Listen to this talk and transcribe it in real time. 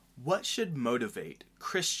What should motivate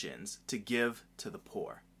Christians to give to the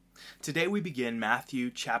poor? Today we begin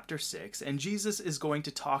Matthew chapter 6, and Jesus is going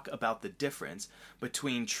to talk about the difference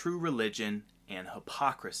between true religion and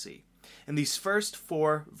hypocrisy. In these first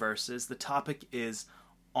 4 verses, the topic is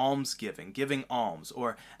almsgiving, giving alms,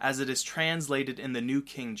 or as it is translated in the New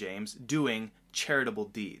King James, doing charitable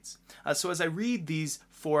deeds. So as I read these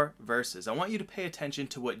 4 verses, I want you to pay attention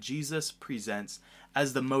to what Jesus presents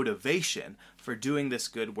as the motivation for doing this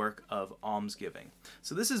good work of almsgiving.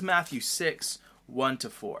 So this is Matthew 6,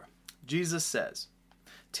 1-4. Jesus says,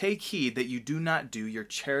 "Take heed that you do not do your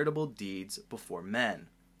charitable deeds before men,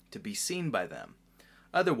 to be seen by them.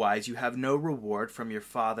 Otherwise you have no reward from your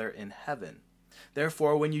Father in heaven.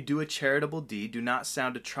 Therefore, when you do a charitable deed, do not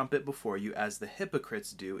sound a trumpet before you as the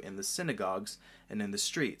hypocrites do in the synagogues and in the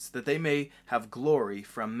streets, that they may have glory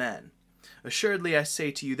from men. Assuredly, I say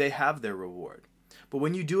to you, they have their reward. But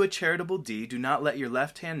when you do a charitable deed, do not let your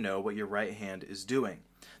left hand know what your right hand is doing,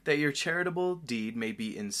 that your charitable deed may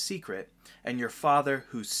be in secret, and your Father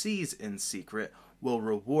who sees in secret will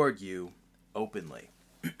reward you openly."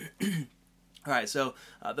 All right, so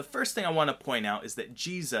the first thing I want to point out is that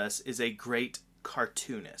Jesus is a great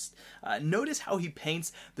cartoonist. Notice how he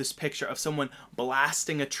paints this picture of someone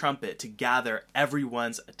blasting a trumpet to gather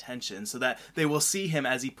everyone's attention so that they will see him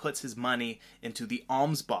as he puts his money into the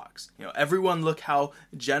alms box. Everyone, look how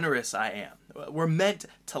generous I am. We're meant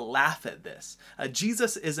to laugh at this.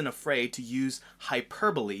 Jesus isn't afraid to use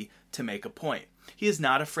hyperbole to make a point. He is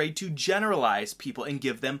not afraid to generalize people and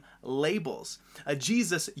give them labels.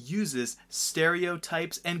 Jesus uses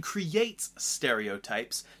stereotypes and creates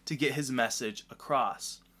stereotypes to get his message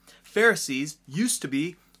across. Pharisees used to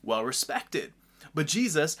be well respected, but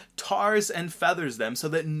Jesus tars and feathers them so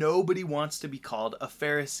that nobody wants to be called a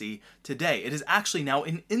Pharisee today. It is actually now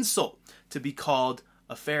an insult to be called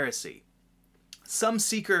a Pharisee. Some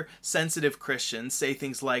seeker-sensitive Christians say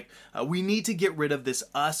things like, we need to get rid of this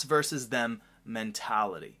us versus them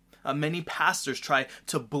mentality. Many pastors try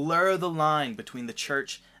to blur the line between the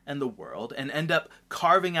church and the world and end up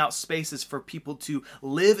carving out spaces for people to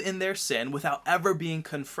live in their sin without ever being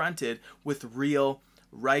confronted with real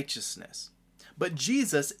righteousness. But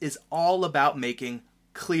Jesus is all about making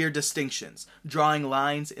clear distinctions, drawing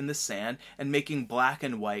lines in the sand, and making black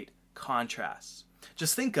and white contrasts.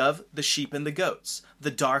 Just think of the sheep and the goats,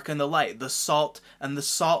 the dark and the light, the salt and the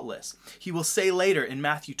saltless. He will say later in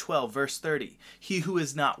Matthew 12, verse 30, "He who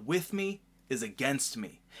is not with me is against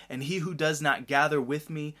me, and he who does not gather with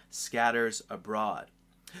me scatters abroad."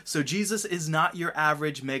 So Jesus is not your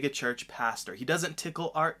average megachurch pastor. He doesn't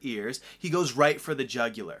tickle our ears. He goes right for the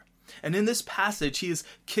jugular. And in this passage, he is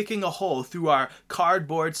kicking a hole through our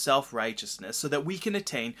cardboard self-righteousness so that we can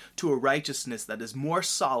attain to a righteousness that is more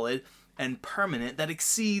solid and permanent, that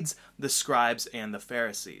exceeds the scribes and the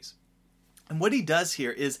Pharisees. And what he does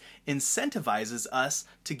here is incentivizes us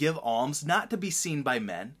to give alms, not to be seen by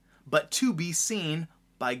men, but to be seen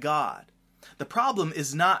by God. The problem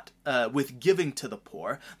is not with giving to the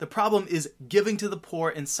poor. The problem is giving to the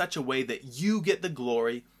poor in such a way that you get the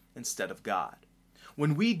glory instead of God.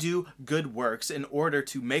 When we do good works in order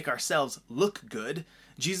to make ourselves look good,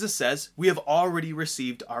 Jesus says we have already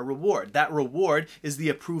received our reward. That reward is the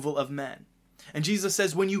approval of men. And Jesus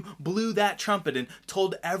says when you blew that trumpet and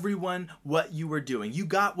told everyone what you were doing, you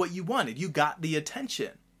got what you wanted. You got the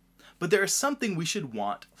attention. But there is something we should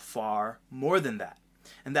want far more than that.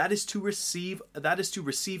 And that is to receive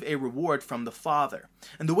a reward from the Father.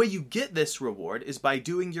 And the way you get this reward is by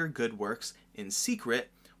doing your good works in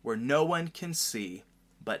secret, where no one can see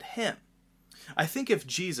but him. I think if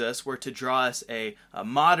Jesus were to draw us a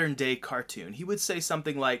modern-day cartoon, he would say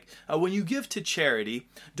something like, when you give to charity,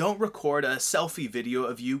 don't record a selfie video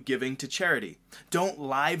of you giving to charity. Don't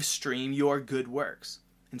live stream your good works.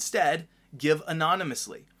 Instead, give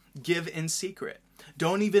anonymously. Give in secret.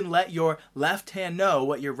 Don't even let your left hand know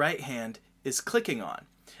what your right hand is clicking on.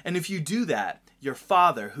 And if you do that, your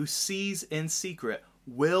Father who sees in secret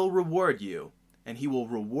will reward you, and he will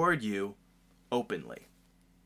reward you openly.